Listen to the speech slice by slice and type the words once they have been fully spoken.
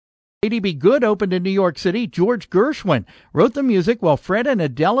Lady Be Good opened in New York City. George Gershwin wrote the music, while Fred and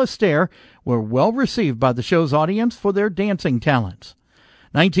Adele Astaire were well received by the show's audience for their dancing talents.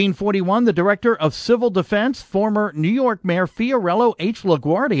 1941, the Director of Civil Defense, former New York Mayor Fiorello H.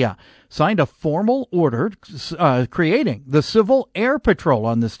 LaGuardia, signed a formal order creating the Civil Air Patrol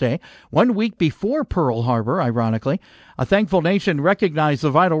on this day, 1 week before Pearl Harbor, ironically. A thankful nation recognized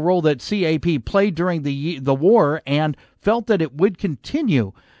the vital role that CAP played during the war and felt that it would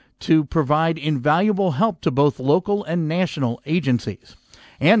continue to provide invaluable help to both local and national agencies.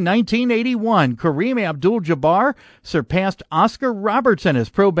 And 1981, Kareem Abdul-Jabbar surpassed Oscar Robertson as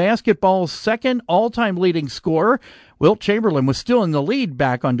pro basketball's second all-time leading scorer. Wilt Chamberlain was still in the lead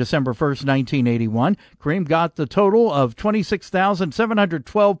back on December 1st, 1981. Kareem got the total of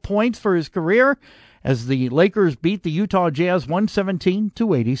 26,712 points for his career as the Lakers beat the Utah Jazz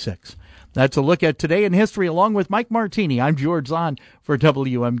 117-86. That's a look at Today in History along with Mike Martini. I'm George Zahn for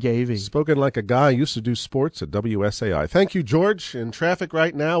WMKV. Spoken like a guy who used to do sports at WSAI. Thank you, George. In traffic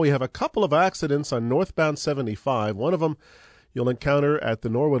right now, we have a couple of accidents on northbound 75. One of them you'll encounter at the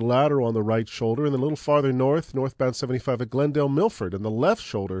Norwood Ladder on the right shoulder, and then a little farther north, northbound 75 at Glendale Milford. On the left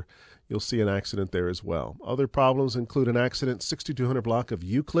shoulder, you'll see an accident there as well. Other problems include an accident 6200 block of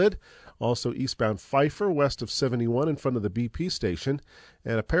Euclid, also eastbound Pfeiffer, west of 71 in front of the BP station,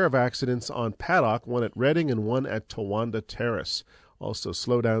 and a pair of accidents on Paddock, one at Reading and one at Towanda Terrace. Also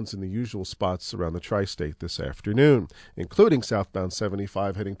slowdowns in the usual spots around the tri-state this afternoon, including southbound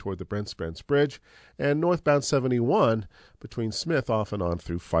 75 heading toward the Brent Spence Bridge and northbound 71 between Smith off and on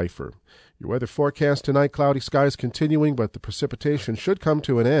through Pfeiffer. Your weather forecast tonight, cloudy skies continuing, but the precipitation should come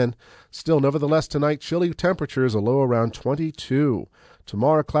to an end. Still, nevertheless, tonight, chilly temperatures, a low around 22.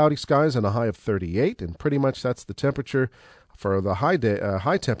 Tomorrow, cloudy skies and a high of 38, and pretty much that's the temperature for the high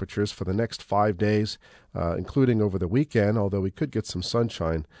temperatures for the next 5 days, including over the weekend, although we could get some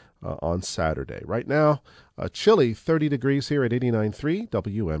sunshine on Saturday. Right now, chilly 30 degrees here at 89.3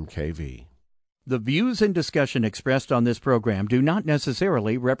 WMKV. The views and discussion expressed on this program do not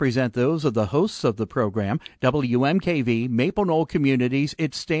necessarily represent those of the hosts of the program, WMKV, Maple Knoll Communities,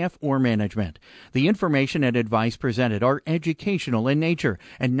 its staff, or management. The information and advice presented are educational in nature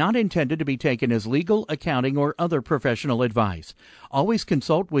and not intended to be taken as legal, accounting, or other professional advice. Always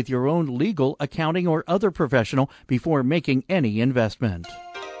consult with your own legal, accounting, or other professional before making any investment.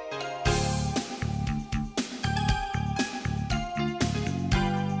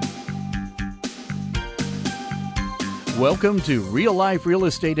 Welcome to Real Life Real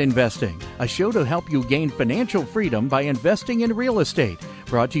Estate Investing, a show to help you gain financial freedom by investing in real estate.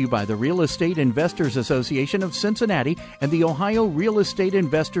 Brought to you by the Real Estate Investors Association of Cincinnati and the Ohio Real Estate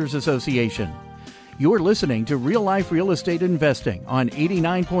Investors Association. You're listening to Real Life Real Estate Investing on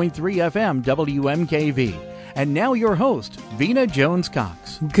 89.3 FM WMKV. And now your host, Vena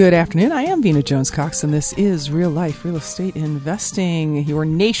Jones-Cox. Good afternoon. I am Vena Jones-Cox, and this is Real Life Real Estate Investing, your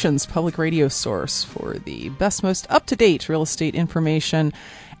nation's public radio source for the best, most up-to-date real estate information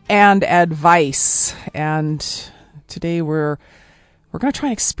and advice. And today we're going to try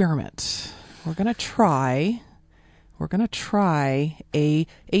an experiment. We're going to try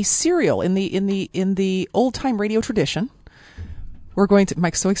a serial in the old-time radio tradition. We're going to,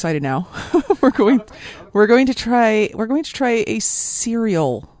 Mike's so excited now. we're going to try a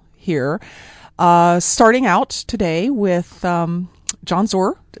serial here. Starting out today with John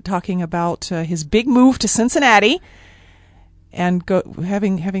Zor talking about his big move to Cincinnati, and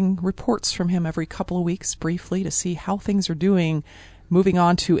having reports from him every couple of weeks briefly to see how things are doing, moving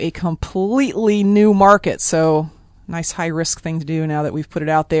on to a completely new market. So nice high risk thing to do now that we've put it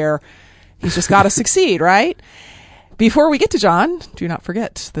out there. He's just got to succeed, right? Before we get to John, do not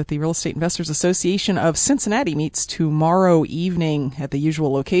forget that the Real Estate Investors Association of Cincinnati meets tomorrow evening at the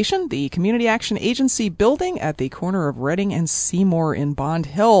usual location, the Community Action Agency building at the corner of Reading and Seymour in Bond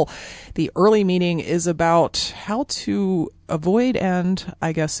Hill. The early meeting is about how to avoid, and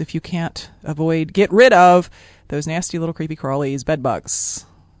I guess if you can't avoid, get rid of those nasty little creepy crawlies, bed bugs.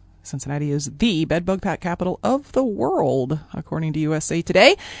 Cincinnati is the bedbug capital of the world, according to USA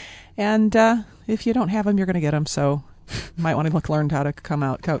Today. And if you don't have them, you're going to get them. So you might want to learn how to come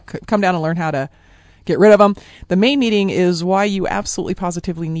down and learn how to get rid of them. The main meeting is why you absolutely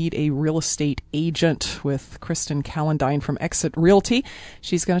positively need a real estate agent with Kristen Calendine from Exit Realty.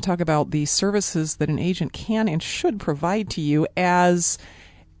 She's going to talk about the services that an agent can and should provide to you as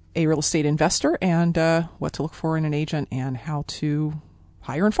a real estate investor, and what to look for in an agent and how to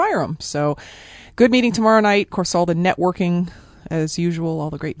hire and fire them. So good meeting tomorrow night. Of course, all the networking as usual, all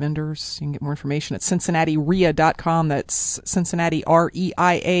the great vendors. You can get more information at CincinnatiREIA.com. That's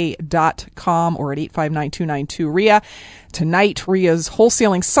CincinnatiREIA.com or at 859-292-REIA. Tonight, REIA's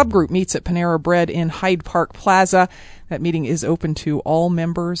wholesaling subgroup meets at Panera Bread in Hyde Park Plaza. That meeting is open to all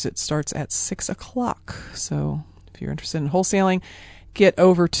members. It starts at 6 o'clock. So if you're interested in wholesaling, get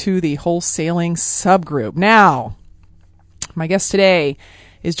over to the wholesaling subgroup. Now, my guest today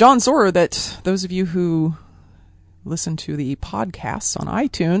is John Zohrer, that those of you who listen to the podcasts on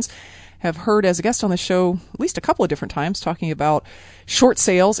iTunes have heard as a guest on the show at least a couple of different times, talking about short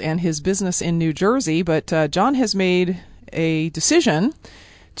sales and his business in New Jersey. But John has made a decision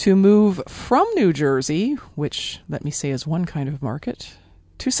to move from New Jersey, which, let me say, is one kind of market,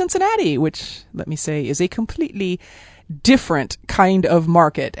 to Cincinnati, which, let me say, is a completely different kind of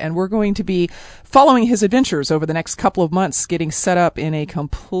market. And we're going to be following his adventures over the next couple of months, getting set up in a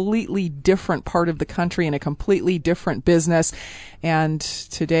completely different part of the country, in a completely different business. And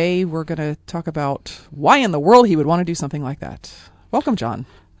today we're going to talk about why in the world he would want to do something like that. Welcome, John.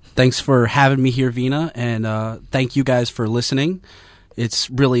 Thanks for having me here, Vina, and thank you guys for listening. It's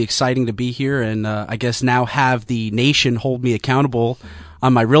really exciting to be here, and I guess now have the nation hold me accountable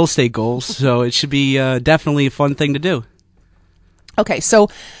on my real estate goals, so it should be definitely a fun thing to do. Okay, so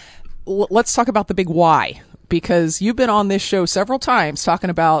let's talk about the big why, because you've been on this show several times talking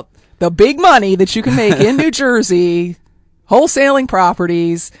about the big money that you can make in New Jersey, wholesaling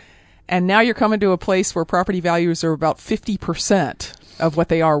properties, and now you're coming to a place where property values are about 50% of what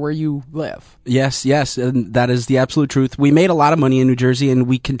they are where you live. Yes, and that is the absolute truth. We made a lot of money in New Jersey, and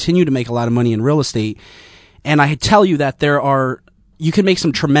we continue to make a lot of money in real estate. And I tell you that you can make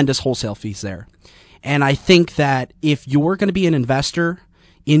some tremendous wholesale fees there. And I think that if you're going to be an investor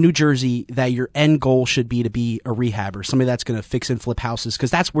in New Jersey, that your end goal should be to be a rehabber, somebody that's going to fix and flip houses,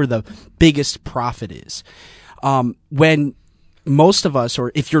 because that's where the biggest profit is. When most of us,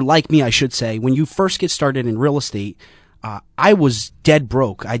 or if you're like me, I should say, when you first get started in real estate, I was dead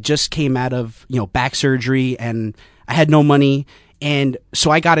broke. I just came out of, back surgery, and I had no money. And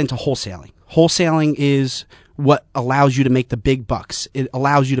so I got into wholesaling. Wholesaling is what allows you to make the big bucks. It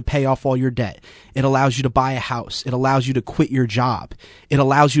allows you to pay off all your debt. It allows you to buy a house. It allows you to quit your job. It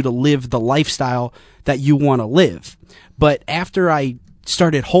allows you to live the lifestyle that you want to live. But after I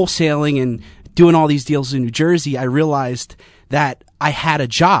started wholesaling and doing all these deals in New Jersey, I realized that I had a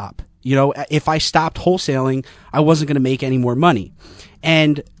job. If I stopped wholesaling, I wasn't going to make any more money.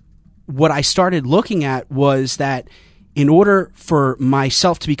 And what I started looking at was that in order for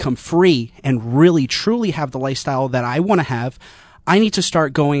myself to become free and really truly have the lifestyle that I want to have, I need to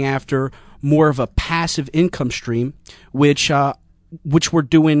start going after more of a passive income stream, which we're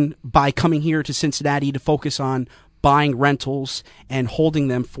doing by coming here to Cincinnati to focus on buying rentals and holding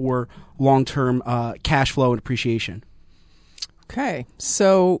them for long-term cash flow and appreciation. Okay,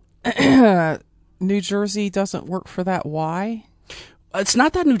 so New Jersey doesn't work for that. Why? It's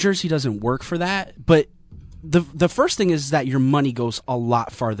not that New Jersey doesn't work for that, but the first thing is that your money goes a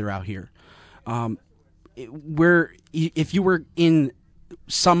lot farther out here. If you were in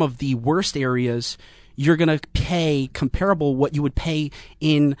some of the worst areas, you're going to pay comparable what you would pay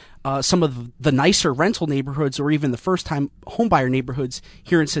in some of the nicer rental neighborhoods or even the first-time homebuyer neighborhoods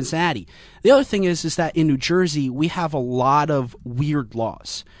here in Cincinnati. The other thing is that in New Jersey, we have a lot of weird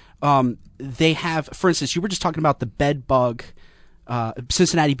laws. They have, for instance, you were just talking about the bed bug,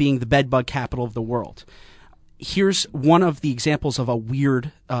 Cincinnati being the bed bug capital of the world. Here's one of the examples of a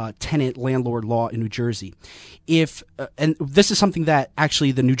weird tenant landlord law in New Jersey. And this is something that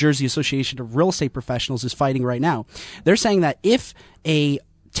actually the New Jersey Association of Real Estate Professionals is fighting right now. They're saying that if a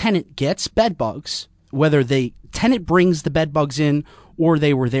tenant gets bed bugs, whether the tenant brings the bed bugs in or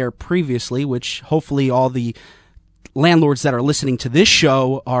they were there previously, which hopefully all the landlords that are listening to this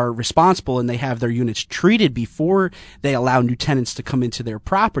show are responsible and they have their units treated before they allow new tenants to come into their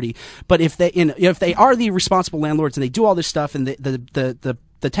property. But if they are the responsible landlords and they do all this stuff and the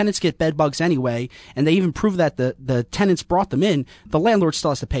tenants get bed bugs anyway, and they even prove that the tenants brought them in, the landlord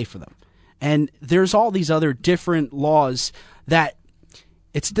still has to pay for them. And there's all these other different laws that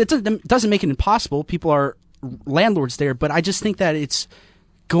it doesn't make it impossible. People are landlords there, but I just think that it's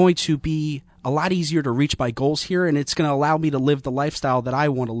going to be a lot easier to reach my goals here, and it's going to allow me to live the lifestyle that I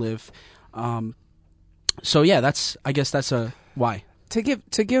want to live. So yeah, I guess that's a why. To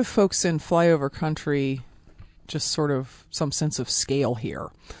give folks in flyover country just sort of some sense of scale here,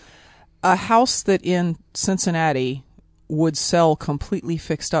 a house that in Cincinnati would sell completely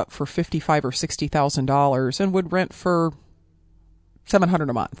fixed up for $55,000 or $60,000 and would rent for $700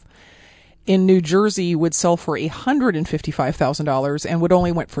 a month. in New Jersey would sell for $155,000 and would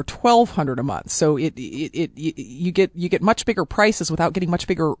only went for $1,200 a month. So you get much bigger prices without getting much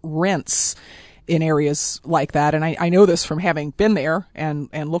bigger rents in areas like that. And I know this from having been there and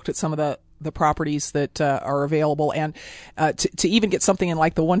looked at some of the properties that are available. And to even get something in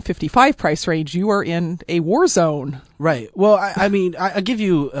like the 155 price range, you are in a war zone. Right. Well, I mean, I'll give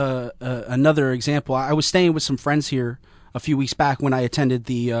you another example. I was staying with some friends here a few weeks back when I attended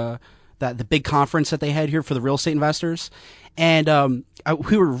the big conference that they had here for the real estate investors. And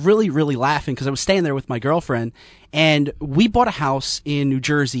we were really, really laughing because I was staying there with my girlfriend, and we bought a house in New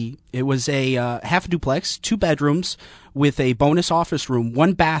Jersey. It was a half a duplex, 2 bedrooms with a bonus office room,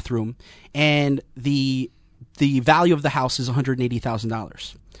 1 bathroom, and the value of the house is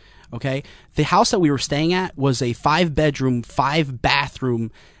 $180,000. Okay? The house that we were staying at was a 5-bedroom,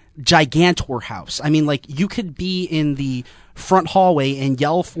 5-bathroom gigantor house. I mean, like, you could be in the front hallway and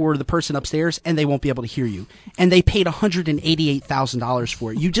yell for the person upstairs and they won't be able to hear you. And they paid $188,000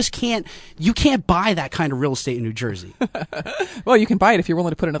 for it. You can't buy that kind of real estate in New Jersey. Well, you can buy it if you're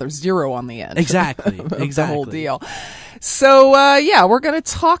willing to put another 0 on the end. Exactly. The whole deal. So, we're going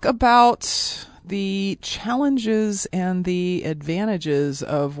to talk about the challenges and the advantages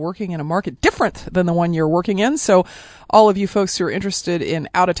of working in a market different than the one you're working in. So all of you folks who are interested in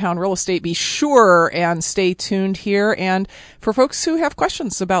out-of-town real estate, be sure and stay tuned here. And for folks who have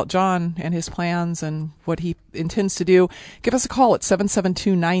questions about John and his plans and what he intends to do, give us a call at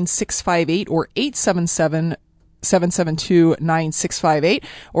 772-9658 or 877-772-9658,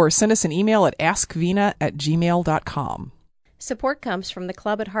 or send us an email at askvina@gmail.com. Support comes from the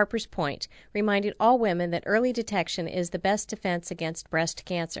club at Harper's Point, reminding all women that early detection is the best defense against breast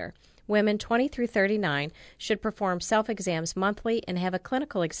cancer. Women 20 through 39 should perform self-exams monthly and have a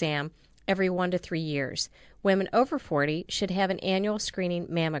clinical exam every 1 to 3 years. Women over 40 should have an annual screening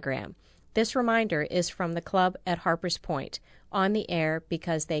mammogram. This reminder is from the club at Harper's Point, on the air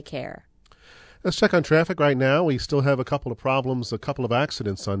because they care. Let's check on traffic right now. We still have a couple of problems, a couple of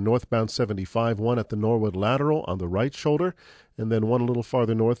accidents on northbound 75, one at the Norwood Lateral on the right shoulder, and then one a little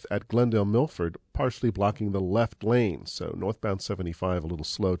farther north at Glendale Milford, partially blocking the left lane. So northbound 75 a little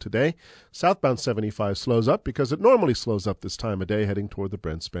slow today. Southbound 75 slows up because it normally slows up this time of day heading toward the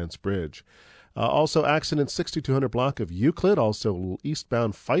Brent Spence Bridge. Also accident 6200 block of Euclid, also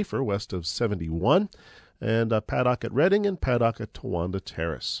eastbound Pfeiffer west of 71, and Paddock at Reading and Paddock at Towanda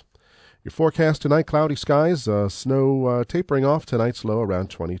Terrace. Your forecast tonight, cloudy skies, snow tapering off, tonight's low around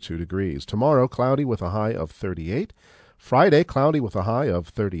 22 degrees. Tomorrow, cloudy with a high of 38. Friday, cloudy with a high of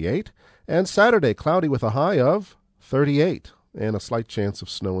 38. And Saturday, cloudy with a high of 38. And a slight chance of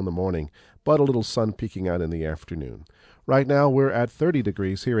snow in the morning, but a little sun peeking out in the afternoon. Right now, we're at 30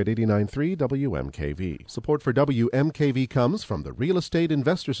 degrees here at 89.3 WMKV. Support for WMKV comes from the Real Estate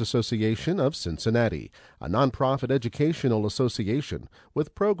Investors Association of Cincinnati, a nonprofit educational association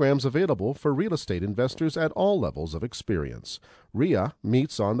with programs available for real estate investors at all levels of experience. RIA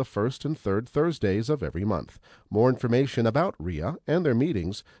meets on the first and third Thursdays of every month. More information about RIA and their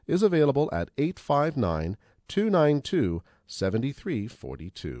meetings is available at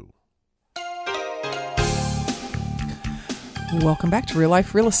 859-292-7342. Welcome back to Real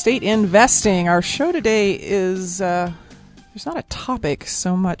Life Real Estate Investing. Our show today is, there's not a topic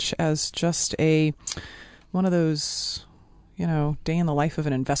so much as just one of those, day in the life of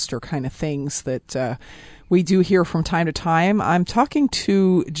an investor kind of things that we do here from time to time. I'm talking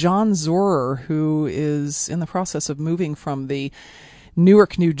to John Zorer, who is in the process of moving from the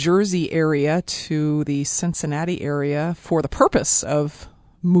Newark, New Jersey area to the Cincinnati area for the purpose of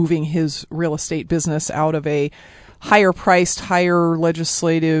moving his real estate business out of a higher priced, higher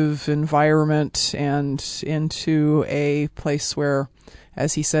legislative environment and into a place where,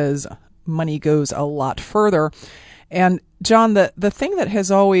 as he says, money goes a lot further. And John, the thing that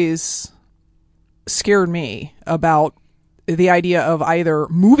has always scared me about the idea of either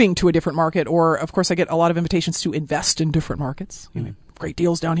moving to a different market or, of course, I get a lot of invitations to invest in different markets. Great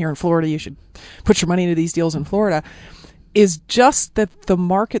deals down here in Florida. You should put your money into these deals in Florida. Is just that the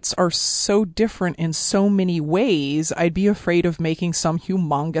markets are so different in so many ways, I'd be afraid of making some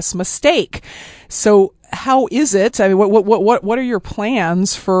humongous mistake. So how is it? I mean, what are your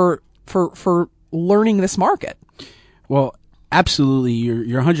plans for learning this market? Well, absolutely.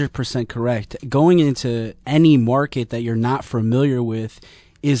 You're 100% correct. Going into any market that you're not familiar with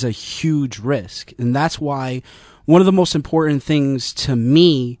is a huge risk. And that's why one of the most important things to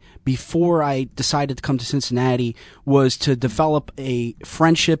me before I decided to come to Cincinnati was to develop a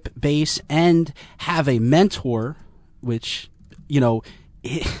friendship base and have a mentor, which,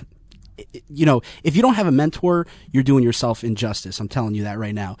 if you don't have a mentor, you're doing yourself injustice. I'm telling you that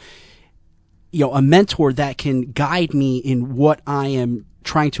right now. a mentor that can guide me in what I am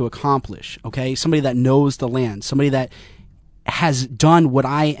trying to accomplish. Okay. Somebody that knows the land, somebody that has done what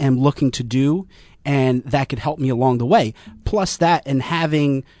I am looking to do, and that could help me along the way. Plus that, and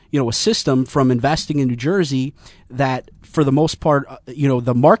having, a system from investing in New Jersey that for the most part,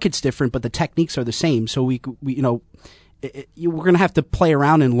 the market's different, but the techniques are the same. So we're going to have to play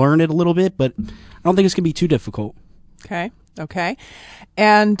around and learn it a little bit, but I don't think it's going to be too difficult. Okay.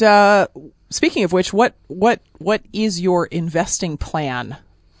 And speaking of which, what is your investing plan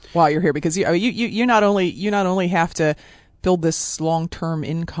while you're here? Because you not only have to build this long-term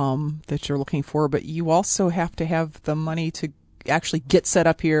income that you're looking for, but you also have to have the money to actually get set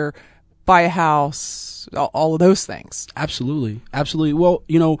up here, buy a house, all of those things. Absolutely. Well,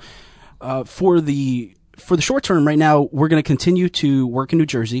 for the short term right now, we're going to continue to work in New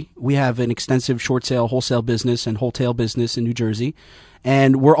Jersey. We have an extensive short sale, wholesale business and wholesale business in New Jersey.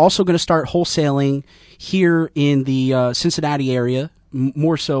 And we're also going to start wholesaling here in the Cincinnati area,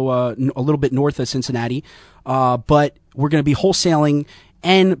 more so a little bit north of Cincinnati. But we're going to be wholesaling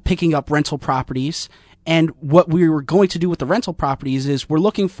and picking up rental properties. And what we were going to do with the rental properties is we're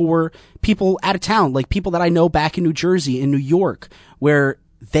looking for people out of town, like people that I know back in New Jersey, in New York, where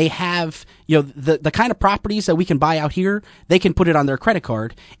they have, the kind of properties that we can buy out here, they can put it on their credit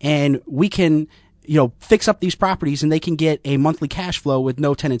card, and we can, fix up these properties, and they can get a monthly cash flow with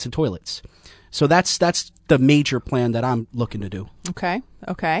no tenants and toilets. So that's the major plan that I'm looking to do. Okay.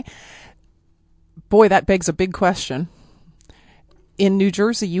 Boy, that begs a big question. In New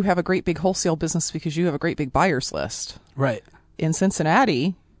Jersey, you have a great big wholesale business because you have a great big buyers list. Right. In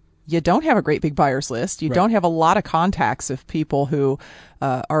Cincinnati, you don't have a great big buyers list. You don't have a lot of contacts of people who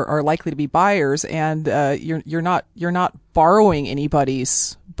are likely to be buyers, and you're not borrowing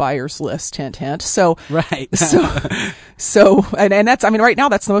anybody's buyers list. Hint, hint. So right. so and that's, right now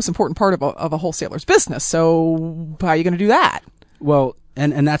that's the most important part of a wholesaler's business. So how are you going to do that? Well,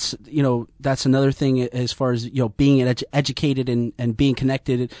 and that's, that's another thing as far as, being educated and being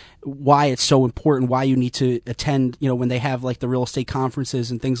connected, why it's so important, why you need to attend, when they have like the real estate conferences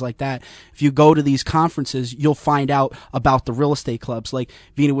and things like that. If you go to these conferences, you'll find out about the real estate clubs. Like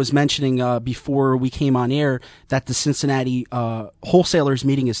Vina was mentioning, before we came on air, that the Cincinnati, wholesalers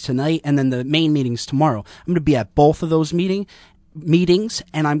meeting is tonight, and then the main meeting's tomorrow. I'm going to be at both of those meetings,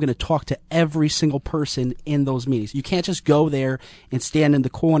 and I'm going to talk to every single person in those meetings. You can't just go there and stand in the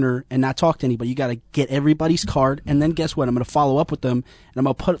corner and not talk to anybody. You got to get everybody's card, and then guess what? I'm going to follow up with them, and I'm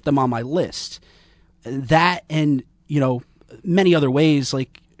going to put them on my list. That, and many other ways,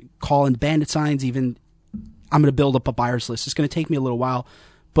 like calling bandit signs. Even I'm going to build up a buyer's list. It's going to take me a little while,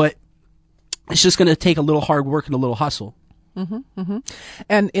 but it's just going to take a little hard work and a little hustle.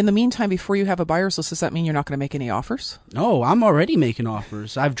 And in the meantime, before you have a buyer's list, does that mean you're not going to make any offers? No, I'm already making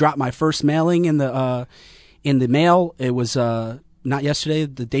offers. I've dropped my first mailing in the mail. It was not yesterday,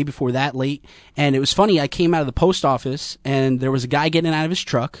 the day before that, late. And it was funny. I came out of the post office, and there was a guy getting out of his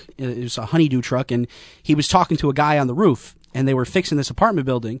truck. It was a honeydew truck, and he was talking to a guy on the roof, and they were fixing this apartment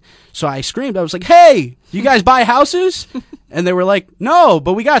building. So I screamed. I was like, "Hey, you guys buy houses?" And they were like, "No,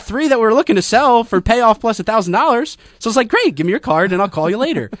 but we got 3 that we're looking to sell for payoff plus $1,000. So it's like, "Great, give me your card and I'll call you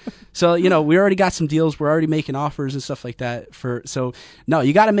later." So, we already got some deals. We're already making offers and stuff like that. So no,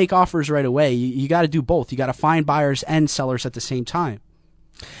 you got to make offers right away. You got to do both. You got to find buyers and sellers at the same time.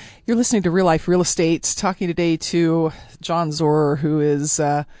 You're listening to Real Life Real Estate, talking today to John Zohrer, who is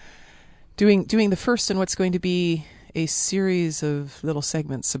doing the first in what's going to be a series of little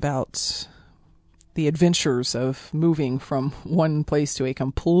segments about the adventures of moving from one place to a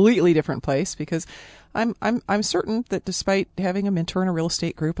completely different place, because I'm certain that despite having a mentor in a real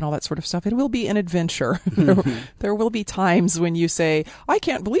estate group and all that sort of stuff, it will be an adventure. There will be times when you say, "I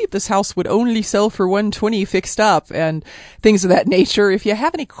can't believe this house would only sell for $120 fixed up," and things of that nature. If you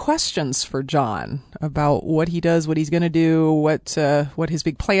have any questions for John about what he does, what he's going to do, what his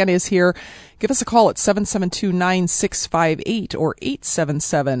big plan is here, give us a call at 772-9658 or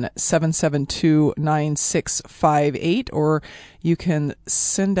 877-772-9658, or you can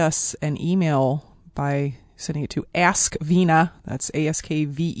send us an email by sending it to askvena, that's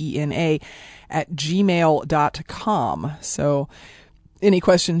ASKVENA, at gmail.com. So any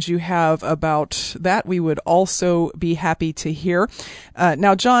questions you have about that, we would also be happy to hear.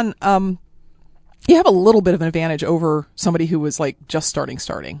 Now, John, you have a little bit of an advantage over somebody who was like just starting,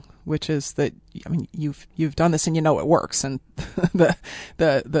 which is that, you've done this and you know it works. And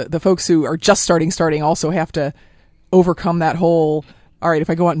the folks who are just starting also have to overcome that whole, all right,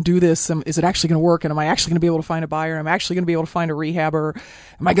 if I go out and do this, is it actually going to work? And am I actually going to be able to find a buyer? Am I actually going to be able to find a rehabber?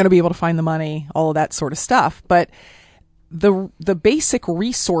 Am I going to be able to find the money? All of that sort of stuff. But the basic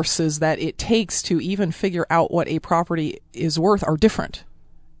resources that it takes to even figure out what a property is worth are different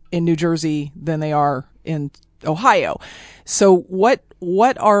in New Jersey than they are in Ohio. So what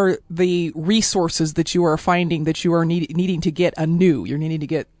are the resources that you are finding that you are needing to get anew? You're needing to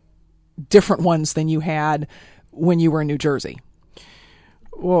get different ones than you had when you were in New Jersey.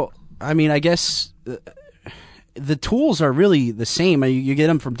 Well, I mean, I guess the tools are really the same. You get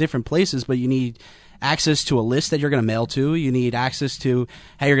them from different places, but you need access to a list that you're going to mail to. You need access to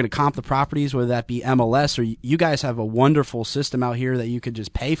how you're going to comp the properties, whether that be MLS or you guys have a wonderful system out here that you could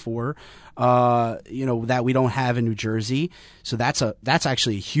just pay for, that we don't have in New Jersey. So that's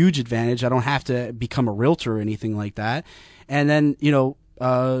actually a huge advantage. I don't have to become a realtor or anything like that. And then,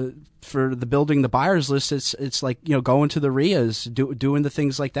 for the building the buyers list, it's like, going to the RIAs, doing the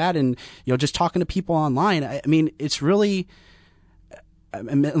things like that, and just talking to people online. I mean, it's really,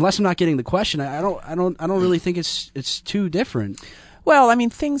 unless I'm not getting the question, I don't really think it's too different. Well, I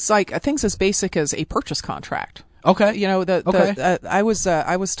mean, things as basic as a purchase contract. Okay. I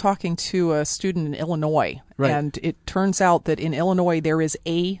was talking to a student in Illinois, right. And it turns out that in Illinois there is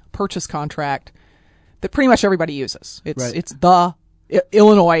a purchase contract that pretty much everybody uses. It's the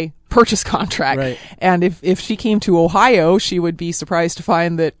Illinois purchase contract. Right. And if she came to Ohio, she would be surprised to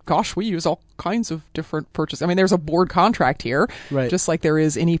find that, gosh, we use all kinds of different purchase. I mean, there's a board contract here, right, just like there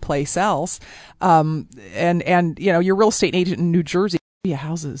is any place else. And your real estate agent in New Jersey,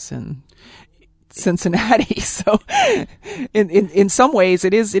 houses in Cincinnati. So in some ways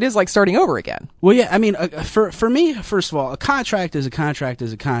it is like starting over again. Well, yeah, I mean, for me, first of all, a contract is a contract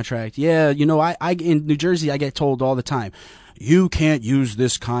is a contract. Yeah. I in New Jersey, I get told all the time, you can't use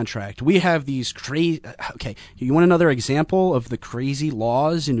this contract. We have these crazy. Okay, you want another example of the crazy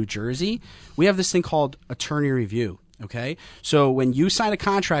laws in New Jersey? We have this thing called attorney review. Okay, so when you sign a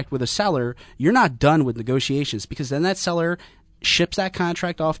contract with a seller, you're not done with negotiations, because then that seller ships that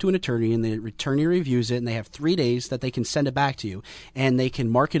contract off to an attorney, and the attorney reviews it, and they have 3 days that they can send it back to you, and they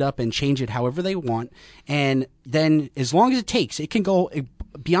can mark it up and change it however they want. And then as long as it takes, it can go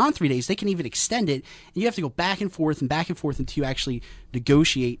beyond 3 days. They can even extend it, and you have to go back and forth until you actually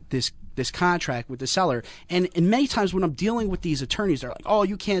negotiate this contract with the seller. And many times when I'm dealing with these attorneys, they're like, "Oh,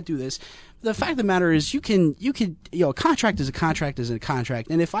 you can't do this." The fact of the matter is, a contract is a contract is a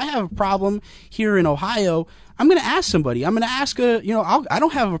contract. And if I have a problem here in Ohio, I'm going to ask somebody. I'm going to ask I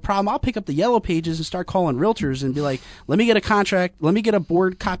don't have a problem. I'll pick up the Yellow Pages and start calling realtors and be like, let me get a contract. Let me get a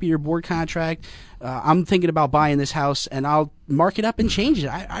copy of your board contract. I'm thinking about buying this house, and I'll mark it up and change it.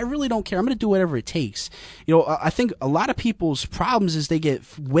 I really don't care. I'm going to do whatever it takes. I think a lot of people's problems is they get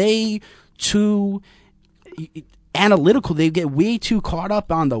way too analytical. They get way too caught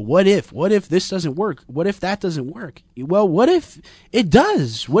up on the what if this doesn't work, what if that doesn't work. Well, what if it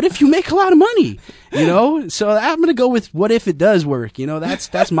does? What if you make a lot of money? So I'm going to go with what if it does work. That's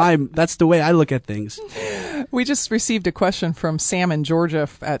the way I look at things. We just received a question from Sam in Georgia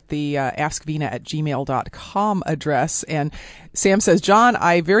at the askvina@gmail.com address. And Sam says, John,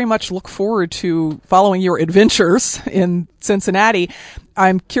 I very much look forward to following your adventures in Cincinnati.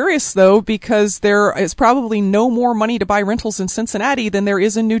 I'm curious, though, because there is probably no more money to buy rentals in Cincinnati than there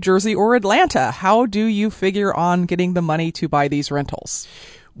is in New Jersey or Atlanta. How do you figure on getting the money to buy these rentals?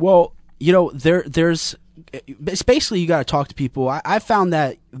 Well, it's basically you got to talk to people. I found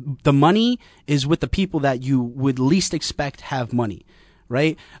that the money is with the people that you would least expect have money,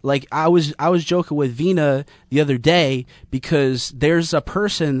 right? Like I was joking with Vina the other day, because there's a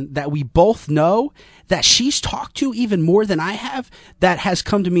person that we both know that she's talked to even more than I have, that has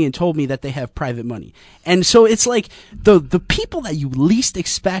come to me and told me that they have private money. And so it's like the people that you least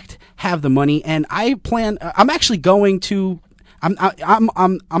expect have the money. And I'm actually going to,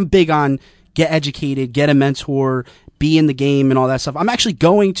 I'm big on get educated, get a mentor, be in the game and all that stuff. I'm actually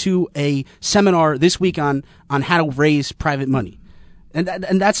going to a seminar this week on how to raise private money. And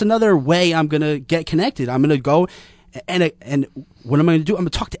that's another way I'm going to get connected. I'm going to go and what am I going to do? I'm going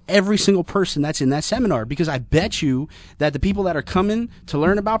to talk to every single person that's in that seminar, because I bet you that the people that are coming to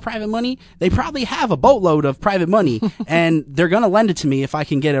learn about private money, they probably have a boatload of private money and they're going to lend it to me if I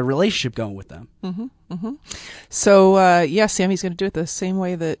can get a relationship going with them. Mm-hmm, mm-hmm. So, Sammy's going to do it the same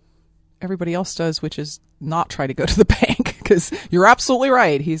way that everybody else does, which is not try to go to the bank, because you're absolutely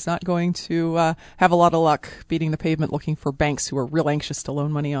right. He's not going to have a lot of luck beating the pavement looking for banks who are real anxious to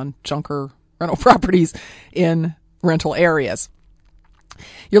loan money on junker rental properties in rental areas.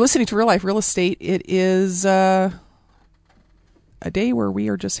 You're listening to Real Life Real Estate. It is a day where we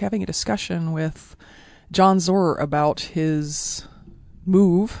are just having a discussion with John Zohrer about his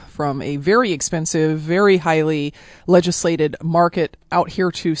move from a very expensive, very highly legislated market out here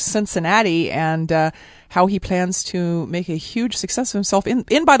to Cincinnati, and how he plans to make a huge success of himself in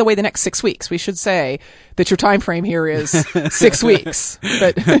by the way, the next 6 weeks. We should say that your time frame here is 6 weeks.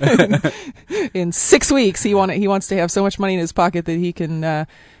 But in 6 weeks, he wants to have so much money in his pocket that he can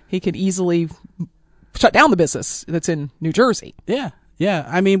easily shut down the business that's in New Jersey. Yeah.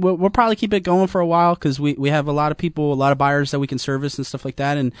 I mean, we'll probably keep it going for a while because we have a lot of people, a lot of buyers that we can service and stuff like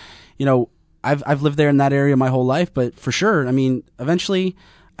that. And, you know, I've lived there in that area my whole life, but for sure, I mean, eventually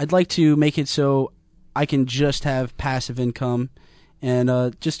I'd like to make it so I can just have passive income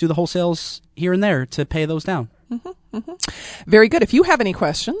and just do the wholesales here and there to pay those down. Very good. If you have any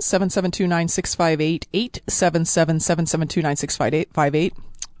questions, 772-9658, 877-772-9658.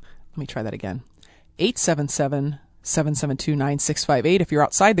 Let me try that again. 877-772-9658 if you're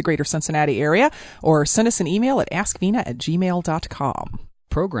outside the greater Cincinnati area, or send us an email at askvina@gmail.com.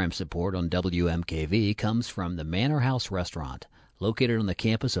 Program support on WMKV comes from the Manor House Restaurant. Located on the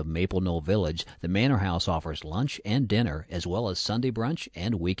campus of Maple Knoll Village, the Manor House offers lunch and dinner as well as Sunday brunch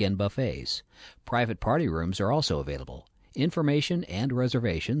and weekend buffets. Private party rooms are also available. Information and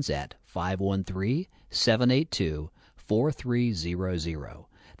reservations at 513-782-4300.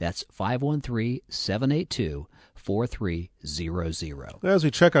 That's 513-782-4300. As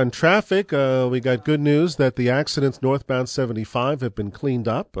we check on traffic, we got good news that the accidents northbound 75 have been cleaned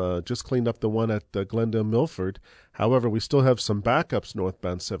up. Just cleaned up the one at Glendale Milford. However, we still have some backups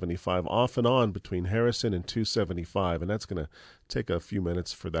northbound 75 off and on between Harrison and 275, and that's going to take a few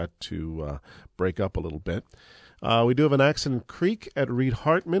minutes for that to break up a little bit. We do have an accident Creek at Reed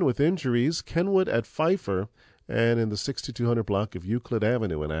Hartman with injuries, Kenwood at Pfeiffer, and in the 6200 block of Euclid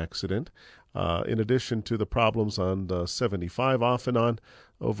Avenue, an accident. In addition to the problems on 75 off and on,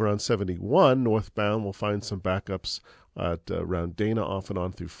 over on 71 northbound, we'll find some backups at around Dana off and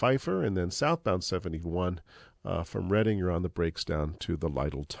on through Pfeiffer, and then southbound 71 from Reading, you're on the brakes down to the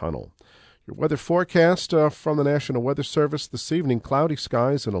Lytle Tunnel. Your weather forecast from the National Weather Service this evening: cloudy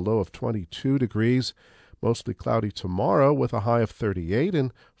skies and a low of 22 degrees. Mostly cloudy tomorrow with a high of 38,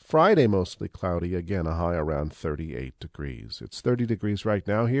 and Friday mostly cloudy, again a high around 38 degrees. It's 30 degrees right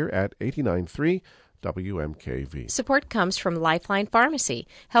now here at 89.3 WMKV. Support comes from Lifeline Pharmacy,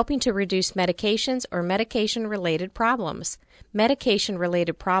 helping to reduce medications or medication-related problems.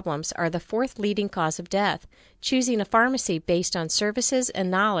 Medication-related problems are the fourth leading cause of death. Choosing a pharmacy based on services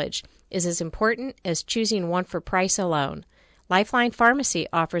and knowledge is as important as choosing one for price alone. Lifeline Pharmacy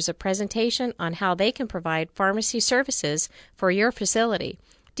offers a presentation on how they can provide pharmacy services for your facility.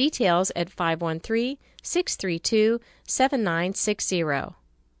 Details at 513-632-7960.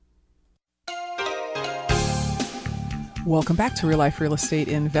 Welcome back to Real Life Real Estate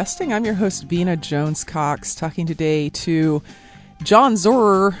Investing. I'm your host, Vina Jones-Cox, talking today to John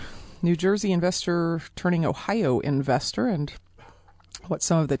Zorer, New Jersey investor turning Ohio investor, and what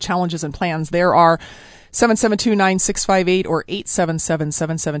some of the challenges and plans there are. 772-9658 or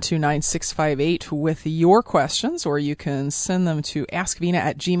 877-772-9658 with your questions, or you can send them to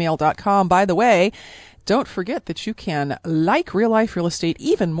askvina@gmail.com. By the way, don't forget that you can like Real Life Real Estate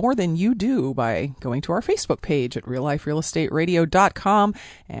even more than you do by going to our Facebook page at realliferealestateradio.com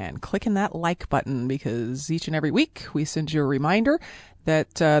and clicking that like button, because each and every week we send you a reminder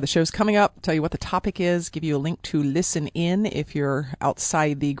that the show's coming up, tell you what the topic is, give you a link to listen in if you're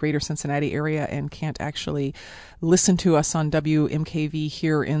outside the greater Cincinnati area and can't actually listen to us on WMKV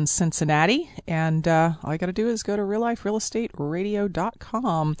here in Cincinnati. And all you got to do is go to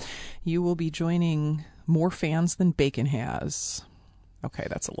realliferealestateradio.com. You will be joining more fans than Bacon has. Okay,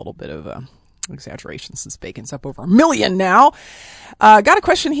 that's a little bit of a exaggeration since Bacon's up over 1 million now. Got a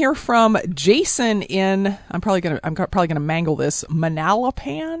question here from Jason in, I'm probably gonna mangle this,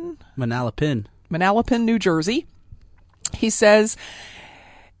 Manalapan, New Jersey. He says,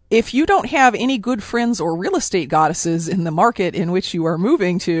 if you don't have any good friends or real estate goddesses in the market in which you are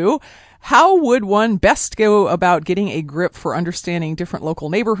moving to, how would one best go about getting a grip for understanding different local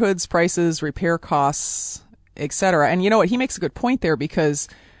neighborhoods, prices, repair costs, etc.? And you know what? He makes a good point there, because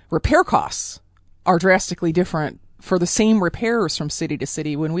repair costs are drastically different for the same repairs from city to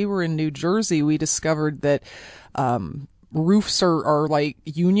city. When we were in New Jersey, we discovered that roofs are like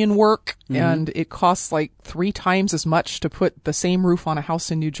union work, and it costs like 3 times as much to put the same roof on a house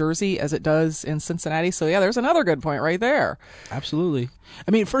in New Jersey as it does in Cincinnati. So yeah, there's another good point right there. Absolutely.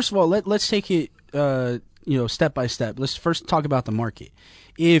 I mean, first of all, let's take it step by step. Let's first talk about the market.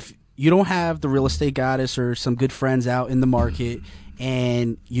 If you don't have the real estate goddess or some good friends out in the market,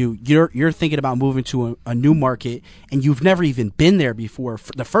 and you're thinking about moving to a new market, and you've never even been there before,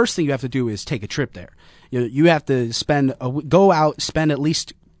 the first thing you have to do is take a trip there. You have to go out, spend at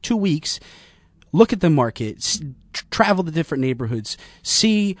least 2 weeks, look at the market, travel to different neighborhoods,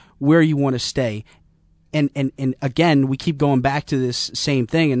 see where you want to stay. and again, we keep going back to this same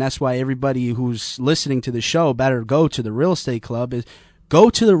thing, and that's why everybody who's listening to the show better go to the real estate club. Is go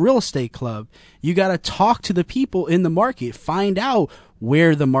to the real estate club. You got to talk to the people in the market, find out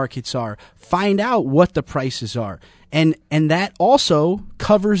where the markets are, find out what the prices are. And that also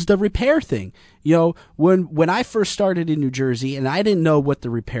covers the repair thing. You know, when I first started in New Jersey and I didn't know what the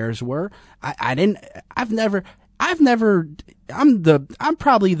repairs were, I'm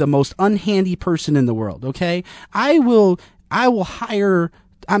probably the most unhandy person in the world. Okay. I will hire,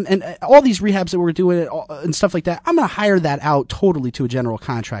 and all these rehabs that we're doing and stuff like that, I'm going to hire that out totally to a general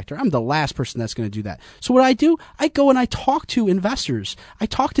contractor. I'm the last person that's going to do that. So what I do, I go and I talk to investors. I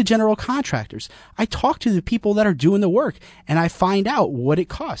talk to general contractors. I talk to the people that are doing the work, and I find out what it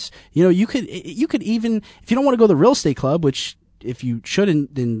costs. You know, you could even, if you don't want to go to the real estate club, which if you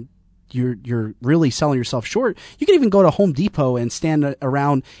shouldn't, then you're really selling yourself short. You can even go to Home Depot and stand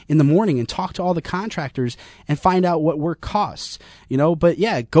around in the morning and talk to all the contractors and find out what work costs, you know. But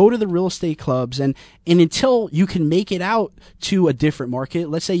yeah, go to the real estate clubs, and until you can make it out to a different market,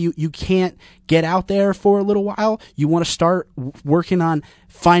 let's say you can't get out there for a little while, you want to start working on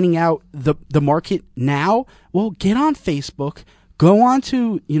finding out the market now, well, get on Facebook. Go on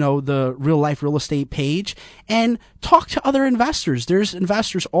to, you know, the Real Life Real Estate page and talk to other investors. There's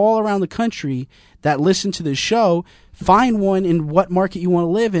investors all around the country that listen to this show. Find one in what market you want to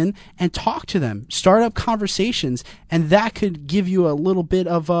live in and talk to them. Start up conversations, and that could give you a little bit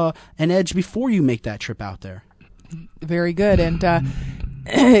of an edge before you make that trip out there. Very good. And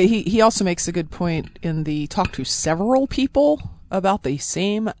he also makes a good point in the talk to several people about the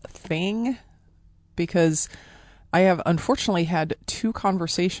same thing, because I have unfortunately had 2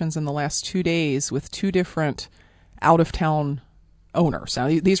 conversations in the last 2 days with 2 different out-of-town owners. Now,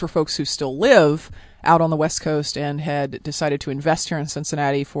 these were folks who still live out on the West Coast and had decided to invest here in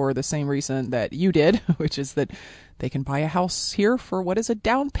Cincinnati for the same reason that you did, which is that they can buy a house here for what is a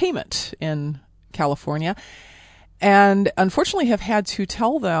down payment in California. And unfortunately have had to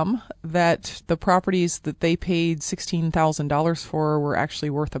tell them that the properties that they paid $16,000 for were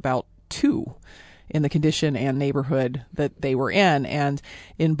actually worth about $2,000. In the condition and neighborhood that they were in. And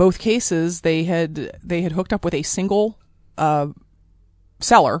in both cases, they had hooked up with a single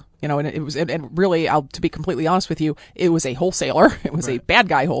seller, you know, and it was, and really, to be completely honest with you, it was a wholesaler. It was a bad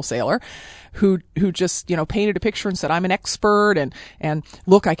guy wholesaler who just, you know, painted a picture and said, I'm an expert, and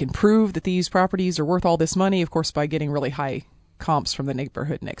look, I can prove that these properties are worth all this money, of course, by getting really high comps from the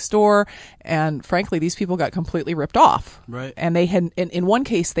neighborhood next door. And frankly, these people got completely ripped off. Right. And they had, in one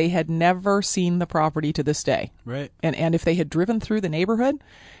case, they had never seen the property to this day. Right. And if they had driven through the neighborhood,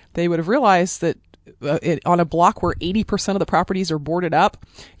 they would have realized that on a block where 80% of the properties are boarded up,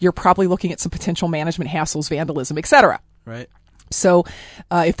 you're probably looking at some potential management hassles, vandalism, etc. Right. So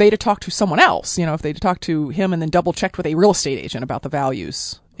if they'd have talked to someone else, you know, if they'd have talked to him and then double checked with a real estate agent about the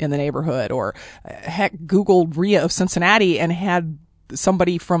values in the neighborhood, or heck, Googled RIA of Cincinnati and had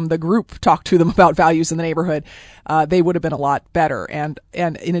somebody from the group talk to them about values in the neighborhood, they would have been a lot better. And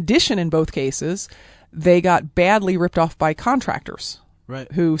in addition, in both cases, they got badly ripped off by contractors.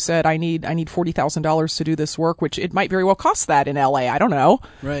 Right. Who said, I need $40,000 to do this work, which it might very well cost that in LA. I don't know.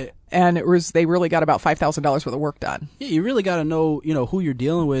 Right. And they really got about $5,000 worth of work done. Yeah, you really got to know, you know, who you're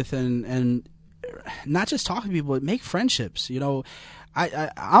dealing with, and not just talk to people, but make friendships. You know,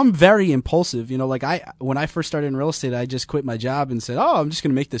 I'm very impulsive. You know, like when I first started in real estate, I just quit my job and said, oh, I'm just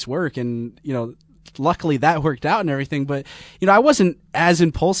going to make this work. And, you know, luckily that worked out and everything. But, you know, I wasn't as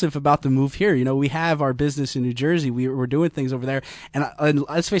impulsive about the move here. You know, we have our business in New Jersey. We're doing things over there. And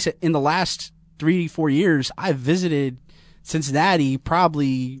let's face it, in the last 3-4 years, I've visited Cincinnati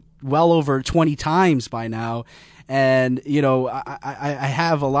probably well over 20 times by now. And, you know, I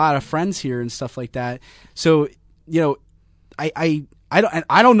have a lot of friends here and stuff like that. So, you know, I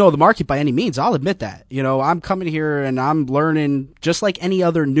don't know the market by any means. I'll admit that. You know, I'm coming here and I'm learning just like any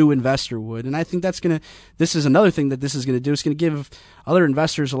other new investor would. And I think this is another thing that this is going to do. It's going to give other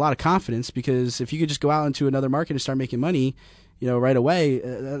investors a lot of confidence, because if you could just go out into another market and start making money, you know, right away,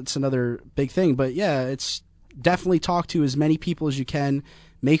 that's another big thing. But yeah, it's definitely talk to as many people as you can,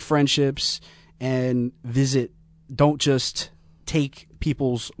 make friendships, and visit. Don't just take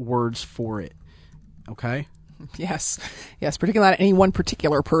people's words for it. Okay? Yes, particularly not any one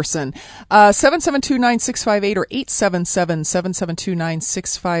particular person. 772-9658 or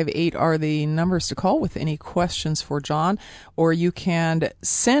 877-772-9658 are the numbers to call with any questions for John. Or you can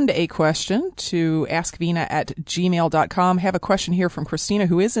send a question to askvina@gmail.com. Have a question here from Christina,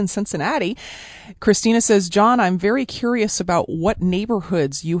 who is in Cincinnati. Christina says, John, I'm very curious about what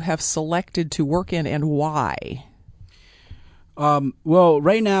neighborhoods you have selected to work in and why. Well,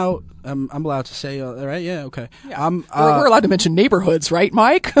 right now, I'm allowed to say, right? Yeah, okay. Yeah. We're allowed to mention neighborhoods, right,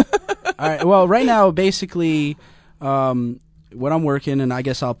 Mike? All right. Well, right now, basically, what I'm working, and I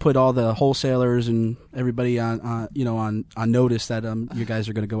guess I'll put all the wholesalers and everybody on notice that you guys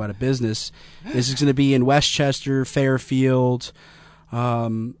are going to go out of business. This is going to be in Westchester, Fairfield,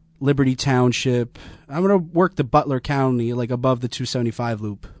 Liberty Township. I'm going to work the Butler County, like above the 275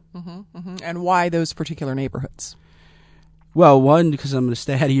 loop. And why those particular neighborhoods? Well, one, because I'm going to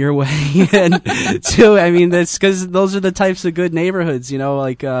stay out of your way, and two, I mean, that's because those are the types of good neighborhoods,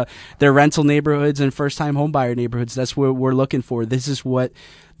 like they're rental neighborhoods and first-time homebuyer neighborhoods. That's what we're looking for. This is what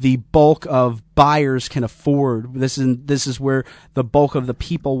the bulk of buyers can afford. This is where the bulk of the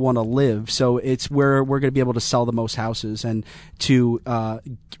people want to live. So it's where we're going to be able to sell the most houses and to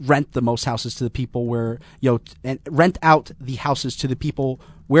rent the most houses to the people and rent out the houses to the people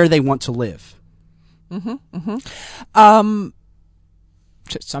where they want to live. I'm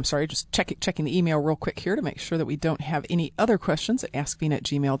sorry, just checking the email real quick here to make sure that we don't have any other questions at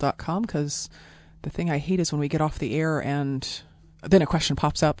askbean@gmail.com, because the thing I hate is when we get off the air and then a question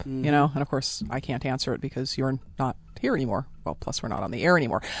pops up, and of course I can't answer it because you're not here anymore. Well, plus we're not on the air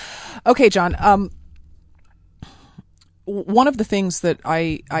anymore. Okay, John, one of the things that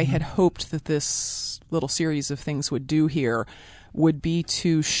I had hoped that this little series of things would do here would be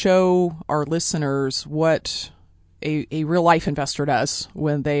to show our listeners what a real life investor does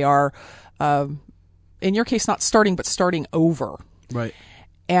when they are, in your case, not starting, but starting over. Right.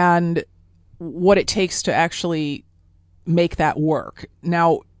 And what it takes to actually make that work.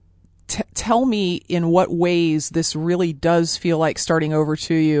 Now, tell me in what ways this really does feel like starting over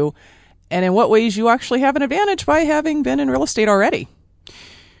to you, and in what ways you actually have an advantage by having been in real estate already.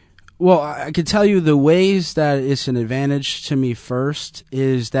 Well, I can tell you the ways that it's an advantage to me first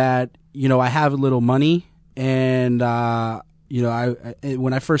is that, I have a little money, and,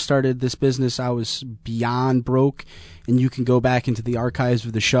 when I first started this business, I was beyond broke, and you can go back into the archives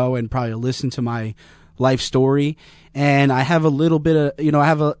of the show and probably listen to my life story. And I have a little bit of,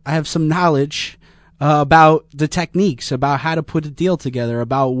 I have some knowledge about the techniques, about how to put a deal together,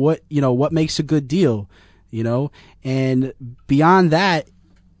 about what makes a good deal, and beyond that,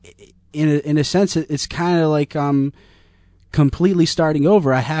 in a sense, it's kind of like I'm completely starting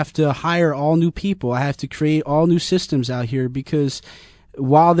over. I have to hire all new people. I have to create all new systems out here, because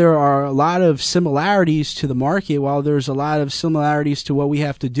while there are a lot of similarities to the market, while there's a lot of similarities to what we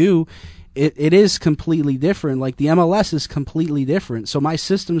have to do, it is completely different. Like the MLS is completely different. So my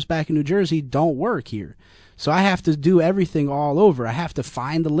systems back in New Jersey don't work here. So I have to do everything all over. I have to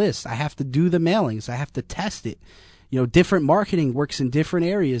find the list. I have to do the mailings. I have to test it. Different marketing works in different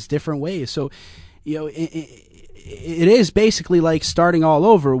areas, different ways. So, it is basically like starting all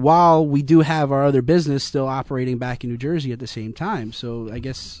over, while we do have our other business still operating back in New Jersey at the same time. So I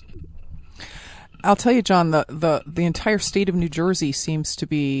guess I'll tell you, John, the entire state of New Jersey seems to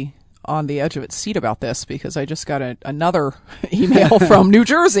be on the edge of its seat about this, because I just got another email from New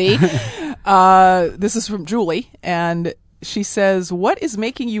Jersey. This is from Julie, and she says, what is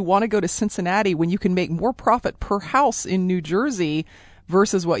making you want to go to Cincinnati when you can make more profit per house in New Jersey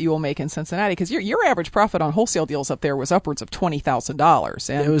versus what you will make in Cincinnati? Because your average profit on wholesale deals up there was upwards of $20,000.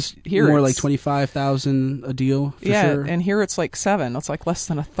 And it was here more like $25,000 a deal, for sure. And here it's like $7,000. It's like less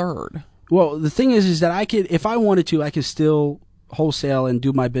than a third. Well, the thing is that I could, if I wanted to, I could still wholesale and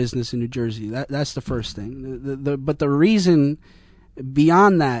do my business in New Jersey. That's the first thing. But the reason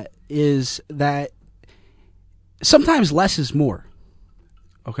beyond that is that sometimes less is more.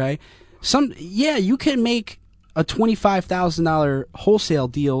 Okay? You can make a $25,000 wholesale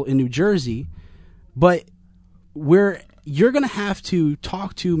deal in New Jersey, but you're going to have to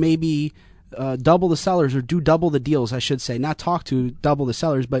talk to maybe double the sellers, or do double the deals, I should say. Not talk to double the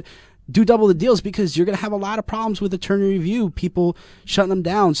sellers, but do double the deals, because you're going to have a lot of problems with attorney review, people shutting them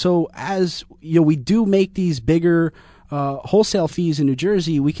down. So as we do make these bigger wholesale fees in New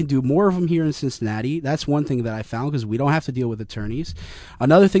Jersey, we can do more of them here in Cincinnati. That's one thing that I found, because we don't have to deal with attorneys.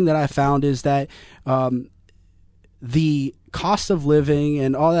 Another thing that I found is that the cost of living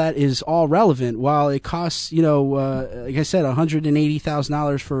and all that is all relevant. While it costs, like I said,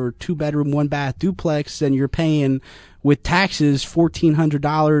 $180,000 for a 2-bedroom, 1-bath duplex, and you're paying with taxes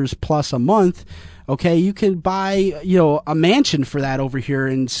 $1,400 plus a month. Okay, you can buy, a mansion for that over here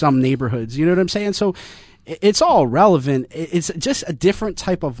in some neighborhoods. You know what I'm saying? So it's all relevant. It's just a different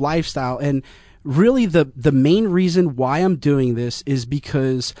type of lifestyle. And really the main reason why I'm doing this is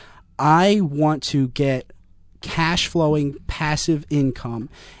because I want to get cash flowing passive income.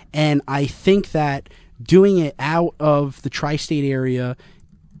 And I think that doing it out of the tri-state area,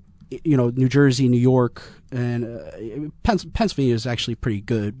 New Jersey, New York, and Pennsylvania is actually pretty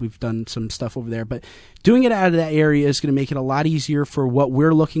good. We've done some stuff over there, but doing it out of that area is going to make it a lot easier for what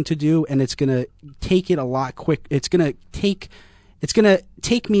we're looking to do, and it's going to take it a lot quick. It's going to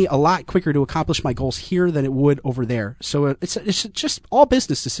take me a lot quicker to accomplish my goals here than it would over there. So it's just all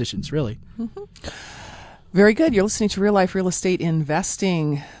business decisions, really. Mm-hmm. Very good. You're listening to Real Life Real Estate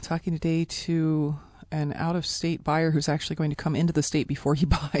Investing. Talking today to an out-of-state buyer who's actually going to come into the state before he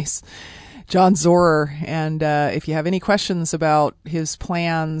buys, John Zohrer. And if you have any questions about his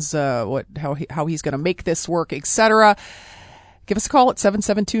plans, how he's going to make this work, etc., give us a call at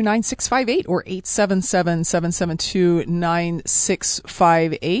 772-9658 or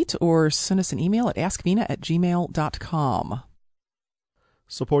 877-772-9658, or send us an email at askvina@gmail.com.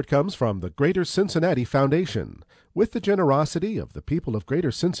 Support comes from the Greater Cincinnati Foundation. With the generosity of the people of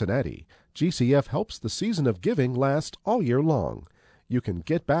Greater Cincinnati, GCF helps the season of giving last all year long. You can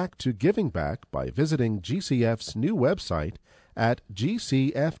get back to giving back by visiting GCF's new website at gcfdn.org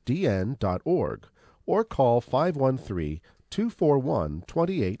or call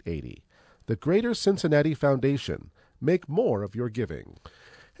 513-241-2880. The Greater Cincinnati Foundation. Make more of your giving.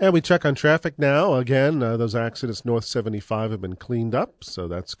 And we check on traffic now. Again, those accidents north 75 have been cleaned up, so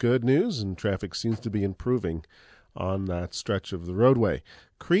that's good news, and traffic seems to be improving on that stretch of the roadway.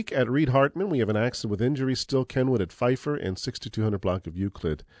 Creek at Reed Hartman, we have an accident with injuries still. Kenwood at Pfeiffer and 6200 block of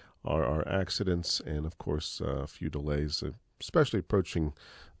Euclid are our accidents, and of course a few delays, especially approaching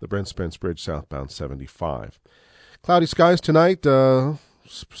the Brent Spence Bridge southbound 75. Cloudy skies tonight,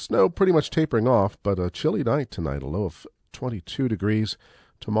 snow pretty much tapering off, but a chilly night tonight, a low of 22 degrees.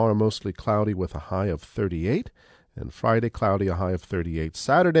 Tomorrow mostly cloudy with a high of 38, and Friday cloudy, a high of 38.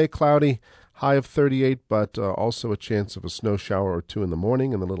 Saturday cloudy, high of 38, but also a chance of a snow shower or two in the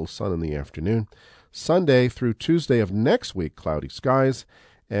morning and a little sun in the afternoon. Sunday through Tuesday of next week, cloudy skies,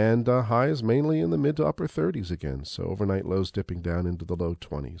 and highs mainly in the mid to upper 30s again, so overnight lows dipping down into the low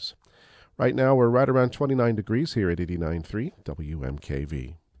 20s. Right now we're right around 29 degrees here at 89.3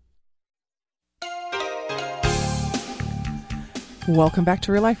 WMKV. Welcome back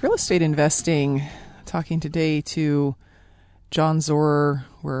to Real Life Real Estate Investing. Talking today to John Zohrer.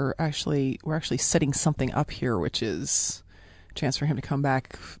 We're actually setting something up here, which is a chance for him to come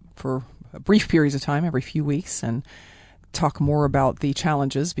back for brief periods of time every few weeks and talk more about the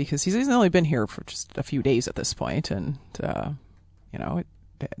challenges, because he's only been here for just a few days at this point, and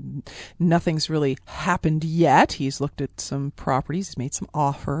nothing's really happened yet. He's looked at some properties, he's made some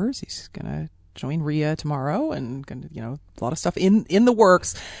offers, he's gonna join RIA tomorrow, and a lot of stuff in the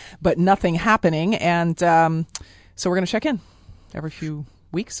works, but nothing happening. And so we're going to check in every few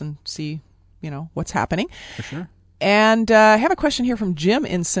weeks and see, what's happening. For sure. And I have a question here from Jim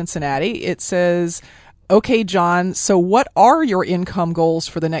in Cincinnati. It says, okay, John, so what are your income goals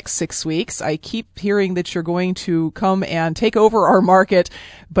for the next 6 weeks? I keep hearing that you're going to come and take over our market,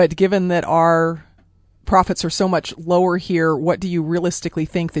 but given that our profits are so much lower here, what do you realistically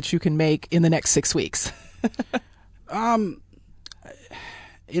think that you can make in the next 6 weeks? I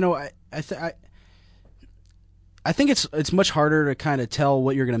think it's much harder to kind of tell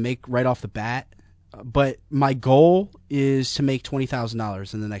what you're going to make right off the bat, but my goal is to make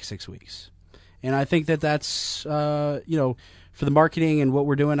 $20,000 in the next 6 weeks. And I think that's, for the marketing and what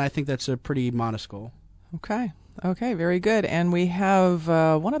we're doing, I think that's a pretty modest goal. Okay, very good. And we have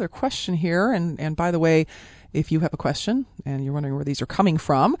one other question here. And by the way, if you have a question and you're wondering where these are coming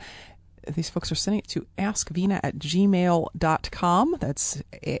from, these folks are sending it to askvina@gmail.com. That's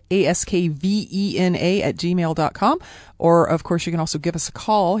askvena@gmail.com. Or, of course, you can also give us a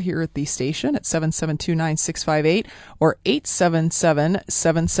call here at the station at 772-9658 or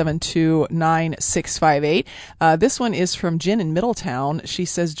 877-772-9658. This one is from Jen in Middletown. She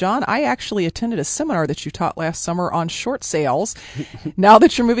says, John, I actually attended a seminar that you taught last summer on short sales. Now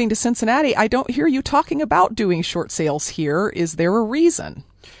that you're moving to Cincinnati, I don't hear you talking about doing short sales here. Is there a reason?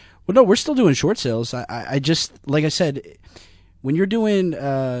 Well, no, we're still doing short sales. I just, like I said, when you're doing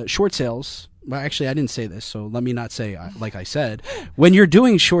short sales, well, actually, I didn't say this, so let me not say like I said. When you're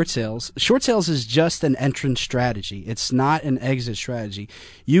doing short sales is just an entrance strategy. It's not an exit strategy.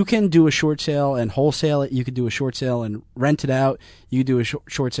 You can do a short sale and wholesale it. You can do a short sale and rent it out. You can do a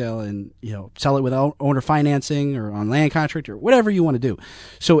short sale and sell it with owner financing or on land contract or whatever you want to do.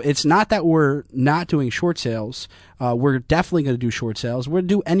 So it's not that we're not doing short sales. We're definitely going to do short sales. We're going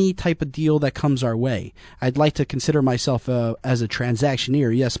to do any type of deal that comes our way. I'd like to consider myself as a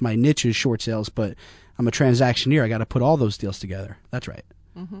transactioneer. Yes, my niche is short sales, but I'm a transactioneer. I got to put all those deals together. That's right.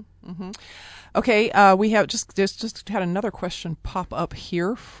 Mm-hmm, mm-hmm. Okay, we have just had another question pop up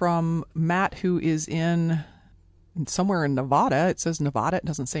here from Matt, who is somewhere in Nevada. It says Nevada. It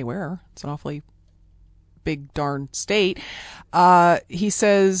doesn't say where. It's an awfully big darn state. He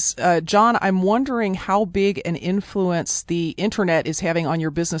says, John, I'm wondering how big an influence the internet is having on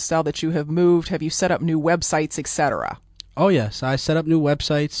your business now that you have moved. Have you set up new websites, etc.? Oh yes, I set up new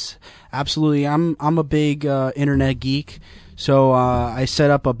websites. Absolutely, I'm a big internet geek. So I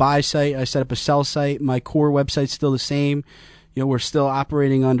set up a buy site, I set up a sell site. My core website's still the same. We're still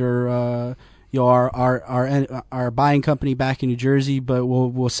operating under our buying company back in New Jersey, but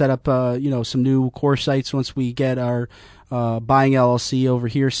we'll set up some new core sites once we get our buying LLC over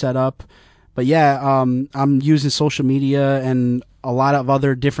here set up. But yeah, I'm using social media and a lot of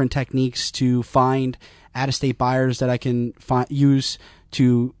other different techniques to find out-of-state buyers that I can use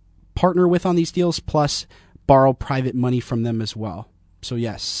to partner with on these deals, plus borrow private money from them as well. So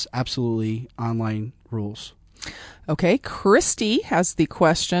yes, absolutely, online rules. Okay, Christy has the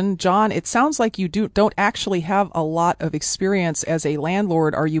question. John, it sounds like you don't actually have a lot of experience as a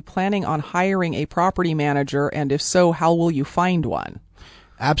landlord. Are you planning on hiring a property manager? And if so, how will you find one?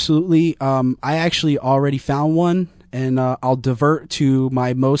 Absolutely. I actually already found one, and I'll divert to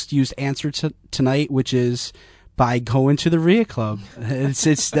my most used answer tonight, which is by going to the RIA Club.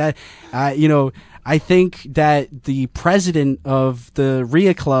 It's that, I think that the president of the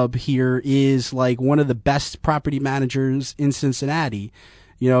RIA Club here is like one of the best property managers in Cincinnati,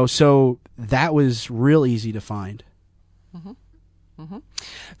 so that was real easy to find. Mm-hmm. Mm-hmm.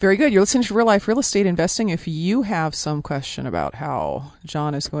 Very good. You're listening to Real Life Real Estate Investing. If you have some question about how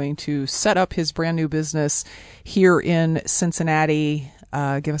John is going to set up his brand new business here in Cincinnati,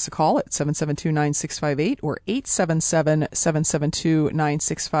 give us a call at 772-9658 or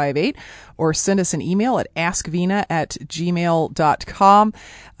 877-772-9658, or send us an email at askvina@gmail.com.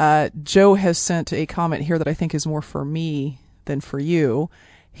 Joe has sent a comment here that I think is more for me than for you.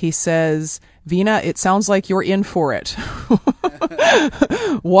 He says, Vina, it sounds like you're in for it.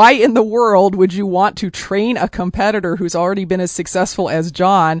 Why in the world would you want to train a competitor who's already been as successful as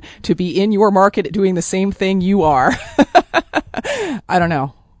John to be in your market doing the same thing you are? I don't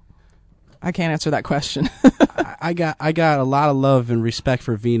know. I can't answer that question. I got a lot of love and respect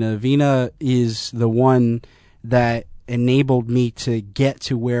for Vina. Vina is the one that enabled me to get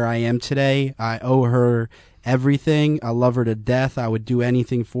to where I am today. I owe her everything. I love her to death. I would do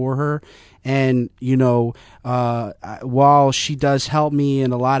anything for her. And, while she does help me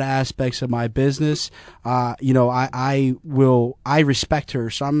in a lot of aspects of my business, I respect her.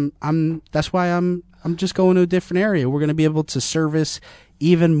 So that's why I'm just going to a different area. We're going to be able to service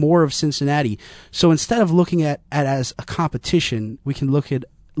even more of Cincinnati. So instead of looking at it as a competition, we can look at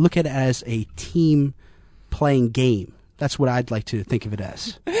it as a team playing game. That's what I'd like to think of it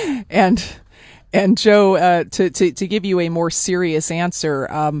as. And Joe, to give you a more serious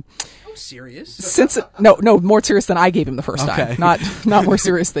answer, serious? No, more serious than I gave him the first time. Not more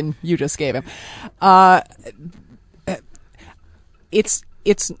serious than you just gave him. It's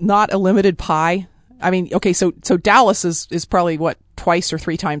not a limited pie. I mean, okay, so Dallas is probably twice or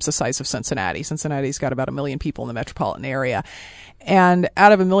three times the size of Cincinnati. Cincinnati's got about 1 million people in the metropolitan area. And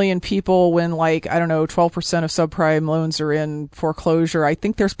out of 1 million people, when 12% of subprime loans are in foreclosure, I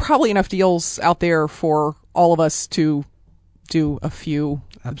think there's probably enough deals out there for all of us to do a few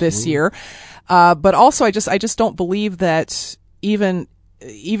this year. But also, I just don't believe that even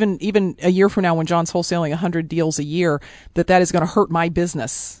a year from now, when John's wholesaling 100 deals a year, that is going to hurt my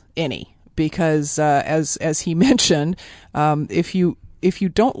business any. Because as he mentioned, if you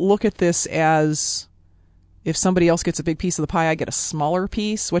don't look at this as, if somebody else gets a big piece of the pie, I get a smaller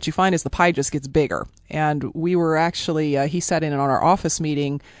piece, what you find is the pie just gets bigger. And we were actually, he sat in on our office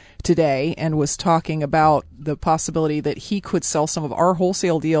meeting today and was talking about the possibility that he could sell some of our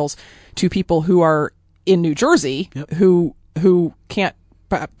wholesale deals to people who are in New Jersey, yep, who can't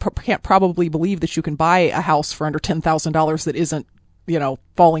probably believe that you can buy a house for under $10,000 that isn't,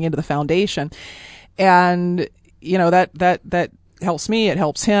 falling into the foundation. And, that helps me, it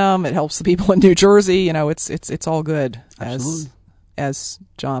helps him, it helps the people in New Jersey. It's all good. Absolutely. As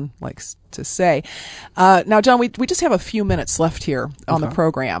John likes to say. Now, John, we just have a few minutes left here on the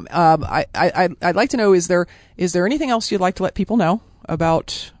program. I'd like to know, is there anything else you'd like to let people know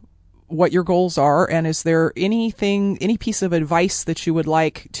about what your goals are? And is there any piece of advice that you would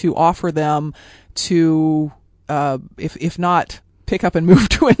like to offer them to, if not pick up and move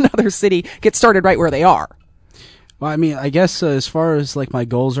to another city, get started right where they are? Well, I mean, I guess as far as my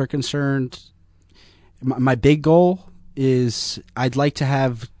goals are concerned, my big goal is I'd like to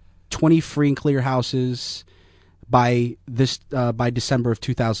have 20 free and clear houses by December of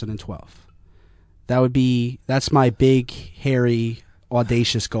 2012. That's my big, hairy,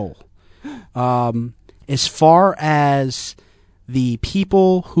 audacious goal. As far as the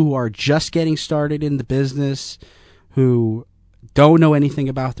people who are just getting started in the business, who don't know anything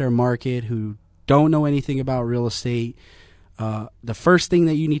about their market, who don't know anything about real estate, the first thing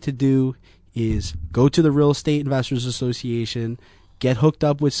that you need to do is go to the Real Estate Investors Association, get hooked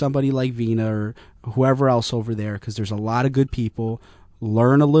up with somebody like Vina or whoever else over there, because there's a lot of good people.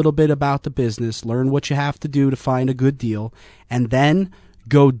 Learn a little bit about the business, learn what you have to do to find a good deal, and then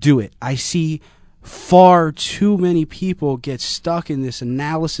go do it. I see far too many people get stuck in this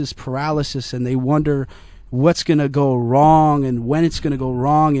analysis paralysis, and they wonder what's going to go wrong and when it's going to go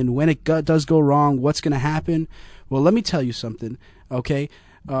wrong, and when it does go wrong, what's going to happen. Well, let me tell you something, okay?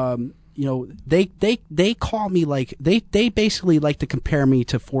 They call me like, they basically like to compare me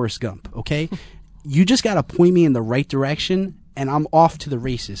to Forrest Gump, okay? You just got to point me in the right direction, and I'm off to the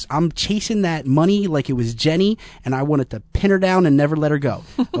races. I'm chasing that money like it was Jenny, and I wanted to pin her down and never let her go,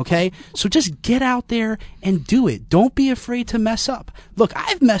 okay? So just get out there and do it. Don't be afraid to mess up. Look,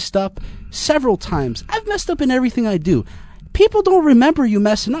 I've messed up several times. I've messed up in everything I do. People don't remember you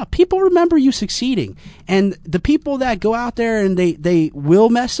messing up. People remember you succeeding. And the people that go out there and they will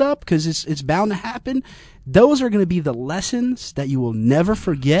mess up, because it's bound to happen, those are going to be the lessons that you will never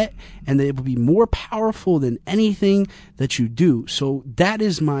forget, and they will be more powerful than anything that you do. So that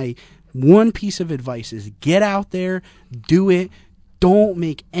is my one piece of advice, is get out there, do it. Don't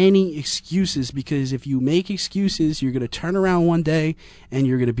make any excuses, because if you make excuses, you're going to turn around one day and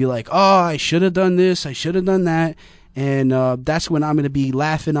you're going to be like, oh, I should have done this, I should have done that. And that's when I'm going to be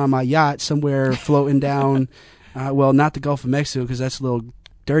laughing on my yacht somewhere floating down, not the Gulf of Mexico, because that's a little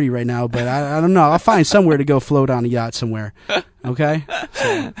dirty right now, but I don't know. I'll find somewhere to go float on a yacht somewhere. Okay?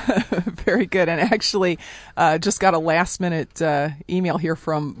 So. Very good. And actually, just got a last-minute email here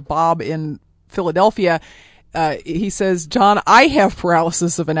from Bob in Philadelphia. He says, John, I have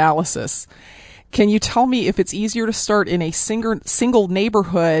paralysis of analysis. Can you tell me if it's easier to start in a single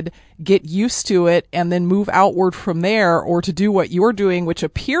neighborhood, get used to it, and then move outward from there, or to do what you're doing, which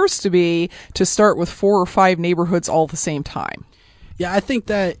appears to be to start with 4 or 5 neighborhoods all at the same time? Yeah, I think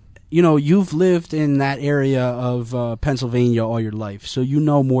that, you've lived in that area of Pennsylvania all your life, so you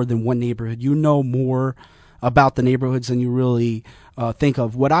know more than one neighborhood. You know more about the neighborhoods than you really think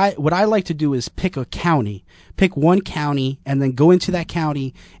of. What I like to do is pick a county, pick one county, and then go into that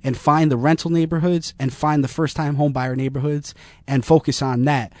county and find the rental neighborhoods and find the first-time home buyer neighborhoods and focus on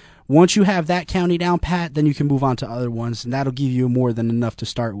that. Once you have that county down pat, then you can move on to other ones, and that'll give you more than enough to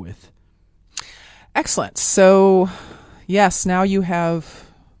start with. Excellent. So, yes, now you have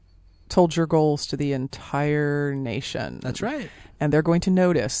told your goals to the entire nation. That's right. And they're going to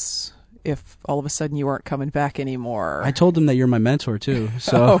notice if all of a sudden you aren't coming back anymore. I told them that you're my mentor too,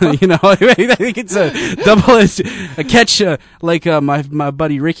 so I think it's a double, a catch, like my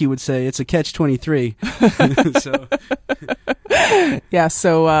buddy Ricky would say, it's a catch-23. So. Yeah.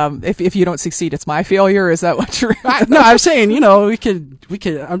 So if you don't succeed, it's my failure. Is that what you're? No, I'm saying we could.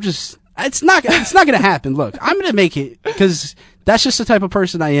 I'm just. It's not going to happen. Look, I'm going to make it, because that's just the type of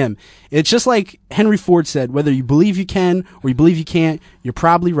person I am. It's just like Henry Ford said, whether you believe you can or you believe you can't, you're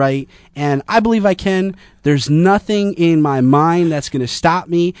probably right. And I believe I can. There's nothing in my mind that's going to stop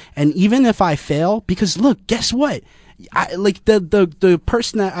me. And even if I fail, because look, guess what? Like the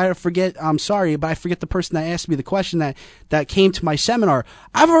person that I forget, I'm sorry, but I forget the person that asked me the question that came to my seminar.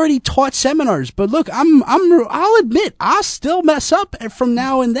 I've already taught seminars, but look, I'll admit, I'll still mess up from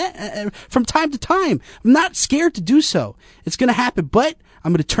now and then, from time to time. I'm not scared to do so. It's going to happen, but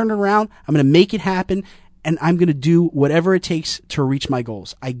I'm going to turn it around. I'm going to make it happen, and I'm going to do whatever it takes to reach my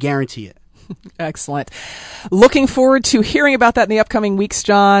goals. I guarantee it. Excellent. Looking forward to hearing about that in the upcoming weeks,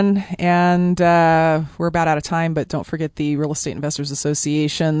 John. And we're about out of time, but don't forget the Real Estate Investors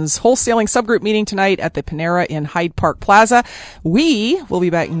Association's wholesaling subgroup meeting tonight at the Panera in Hyde Park Plaza. We will be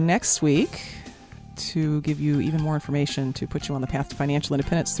back next week to give you even more information to put you on the path to financial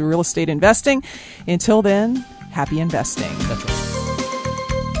independence through real estate investing. Until then, happy investing. That's right.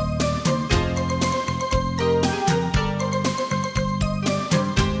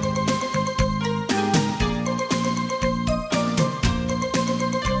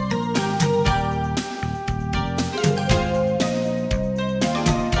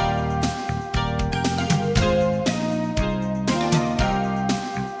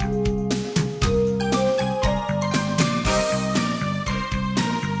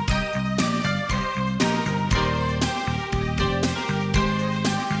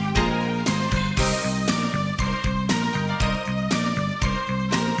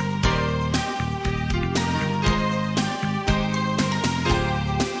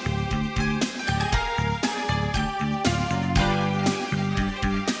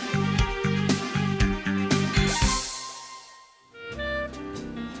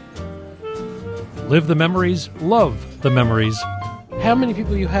 Live the memories, love the memories. How many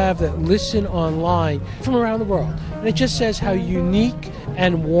people you have that listen online from around the world. And it just says how unique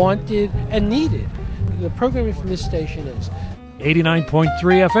and wanted and needed the programming from this station is. 89.3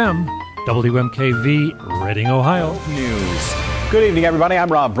 FM, WMKV, Reading, Ohio. News. Good evening, everybody.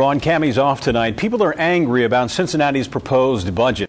 I'm Rob Braun. Cammy's off tonight. People are angry about Cincinnati's proposed budget.